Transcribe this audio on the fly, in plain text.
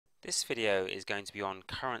This video is going to be on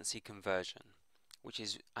currency conversion, which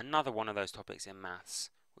is another one of those topics in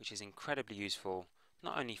maths which is incredibly useful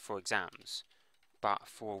not only for exams but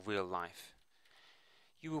for real life.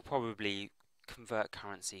 You will probably convert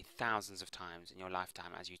currency thousands of times in your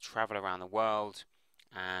lifetime as you travel around the world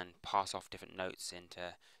and pass off different notes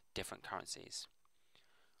into different currencies.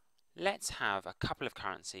 Let's have a couple of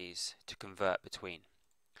currencies to convert between.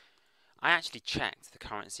 I actually checked the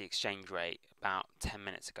currency exchange rate about 10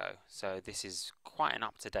 minutes ago, so this is quite an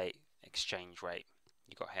up-to-date exchange rate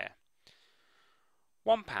you got here.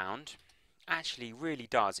 £1 actually really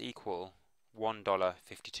does equal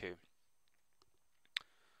 $1.52.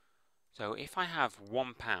 So if I have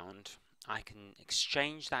 £1, I can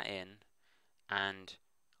exchange that in and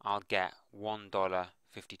I'll get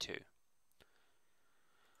 $1.52.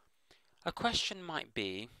 A question might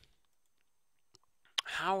be,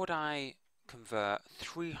 how would I convert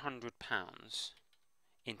 £300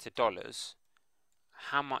 into dollars?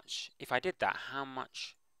 How much, if I did that, how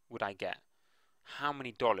much would I get? How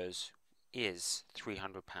many dollars is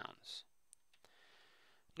 £300?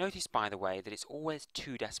 Notice, by the way, that it's always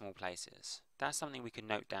two decimal places. That's something we can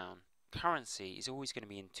note down. Currency is always going to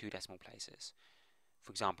be in two decimal places.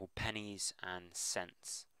 For example, pennies and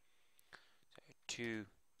cents. So two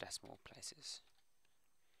decimal places.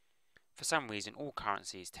 For some reason, all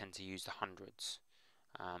currencies tend to use the hundreds.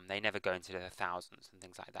 They never go into the thousands and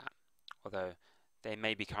things like that. Although there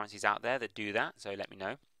may be currencies out there that do that, so let me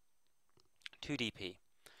know. 2DP.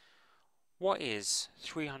 What is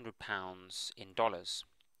 £300 in dollars?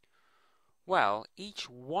 Well, each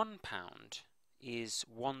 £1 is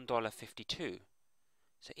 $1.52.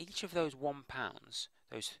 So each of those £1,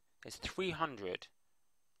 there's 300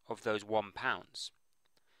 of those £1,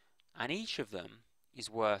 and each of them is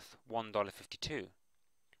worth $1.52.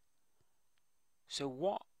 So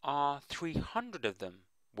what are 300 of them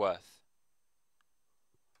worth?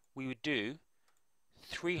 We would do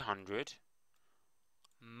 300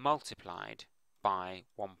 multiplied by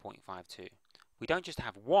 1.52. We don't just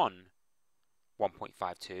have one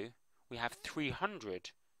 1.52, we have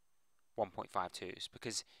 300 1.52s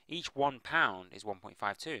because each £1 is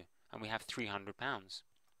 1.52 and we have £300.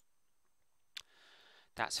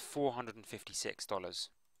 That's $456.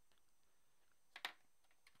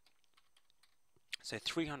 So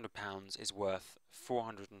 £300 is worth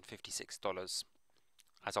 $456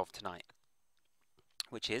 as of tonight,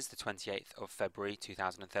 which is the 28th of February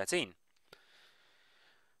 2013.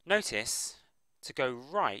 Notice, to go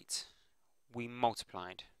right, we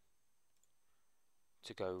multiplied.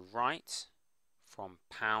 To go right from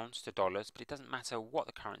pounds to dollars, but it doesn't matter what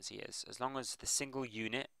the currency is, as long as the single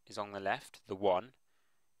unit is on the left, the 1,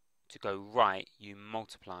 to go right you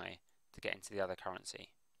multiply to get into the other currency.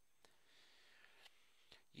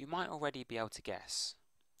 You might already be able to guess.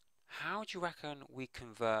 How do you reckon we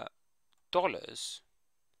convert dollars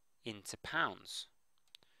into pounds?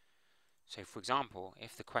 So for example,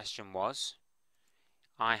 if the question was,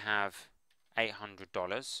 I have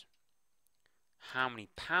 $800, how many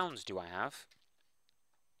pounds do I have?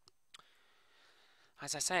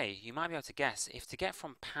 As I say, you might be able to guess, if to get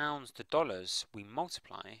from pounds to dollars we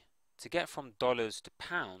multiply, to get from dollars to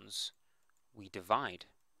pounds we divide.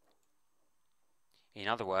 In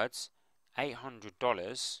other words,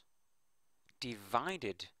 $800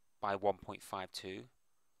 divided by 1.52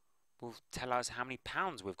 will tell us how many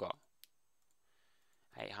pounds we've got.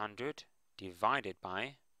 800 divided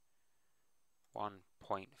by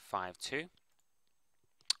 1.52,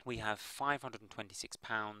 we have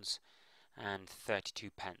 £526 and 32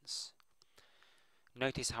 pence.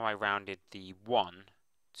 Notice how I rounded the 1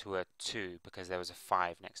 to a 2 because there was a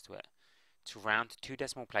 5 next to it. To round to two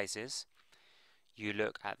decimal places, you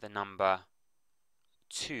look at the number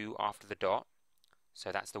 2 after the dot,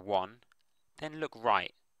 so that's the 1, then look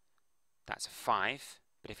right, that's a 5,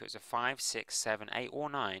 but if it was a 5, 6, 7, 8 or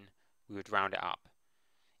 9, we would round it up.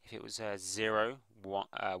 If it was a 0,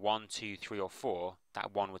 1, 2, 3 or 4,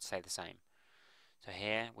 that 1 would stay the same. So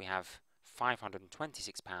here we have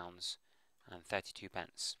 £526 and 32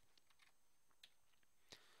 pence.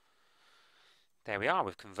 There we are,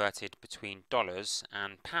 we've converted between dollars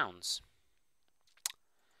and pounds.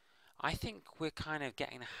 I think we're kind of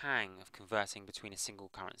getting the hang of converting between a single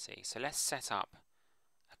currency. So let's set up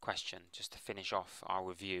a question just to finish off our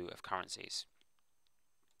review of currencies.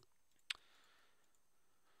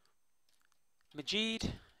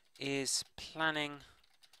 Majid is planning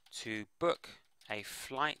to book a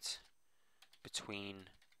flight between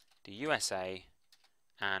the USA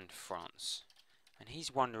and France, and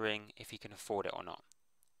he's wondering if he can afford it or not.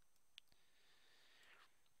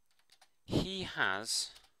 He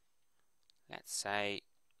has, let's say,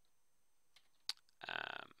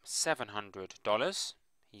 $700.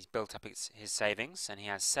 He's built up his savings and he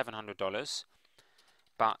has $700,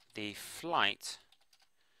 but the flight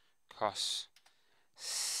costs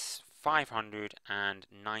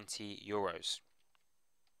 €590.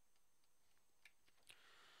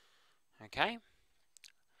 Okay.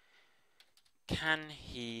 Can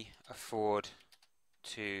he afford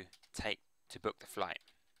to book the flight?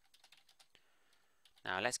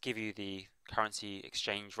 Now let's give you the currency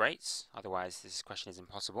exchange rates, otherwise this question is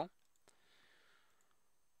impossible.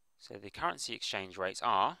 So the currency exchange rates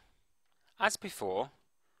are, as before,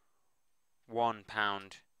 £1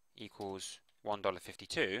 equals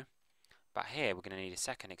 $1.52, but here we're going to need a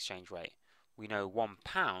second exchange rate. We know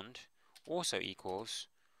 £1 also equals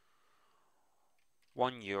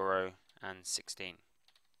 €1.16.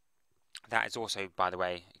 That is also, by the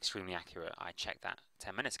way, extremely accurate. I checked that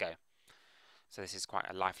 10 minutes ago. So this is quite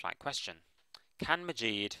a lifelike question. Can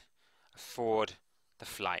Majid afford the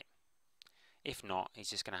flight? If not,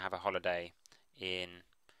 he's just going to have a holiday in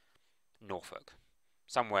Norfolk,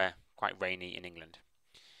 somewhere quite rainy in England.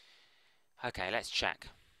 Okay, let's check.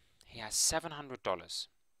 He has $700.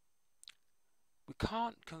 We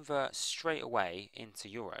can't convert straight away into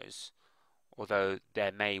euros, although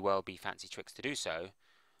there may well be fancy tricks to do so,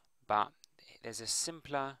 but there's a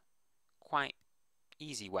simpler, quite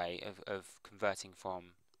easy way of converting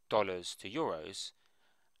from dollars to euros,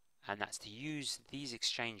 and that's to use these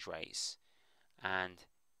exchange rates and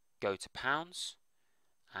go to pounds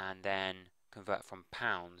and then convert from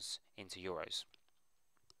pounds into euros.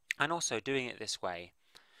 And also doing it this way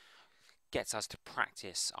gets us to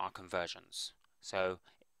practice our conversions. So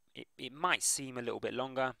it might seem a little bit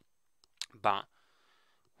longer, but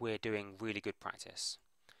we're doing really good practice.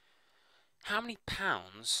 How many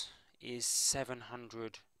pounds is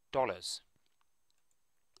 $700?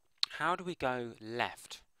 How do we go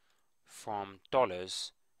left from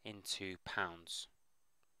dollars into pounds?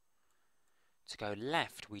 To go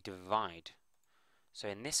left, we divide. So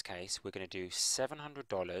in this case, we're going to do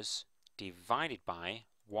 $700 divided by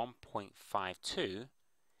 1.52,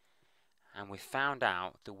 and we found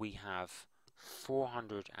out that we have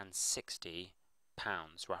 460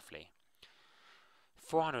 pounds roughly.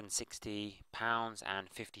 460 pounds and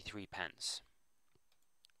 53 pence.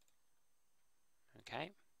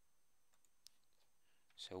 Okay.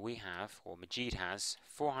 So we have, or Majid has,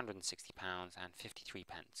 460 pounds and 53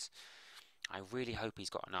 pence. I really hope he's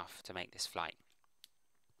got enough to make this flight.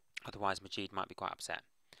 Otherwise Majid might be quite upset.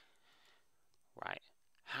 Right.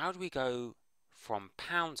 How do we go from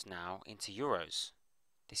pounds now into euros?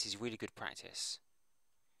 This is really good practice.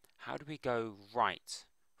 How do we go right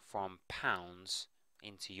from pounds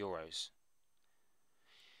into euros?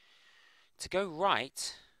 To go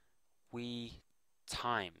right, we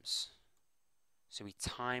times. So we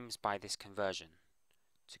times by this conversion.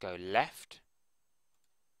 To go left,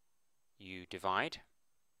 you divide.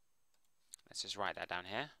 Let's just write that down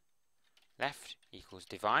here. Left equals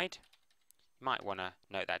divide. You might want to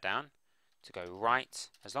note that down. To go right,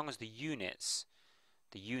 as long as the unit,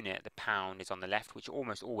 the pound, is on the left, which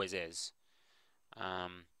almost always is.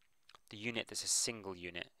 The unit that's a single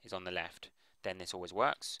unit is on the left, then this always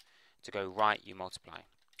works. To go right, you multiply.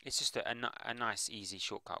 It's just a nice, easy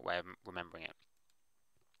shortcut way of remembering it.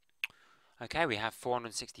 Okay, we have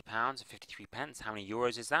 460 pounds and 53 pence. How many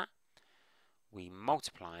euros is that? We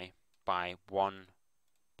multiply by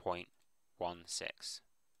 1.16.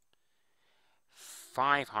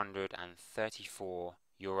 534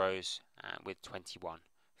 euros with 21.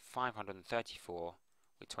 534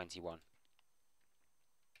 with 21.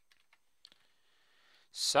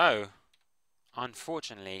 So,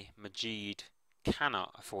 unfortunately, Majid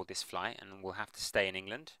cannot afford this flight and will have to stay in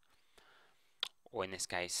England, or in this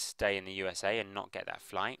case, stay in the USA and not get that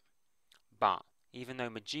flight. But even though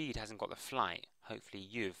Majid hasn't got the flight, hopefully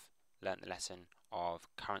you've learnt the lesson of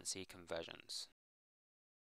currency conversions.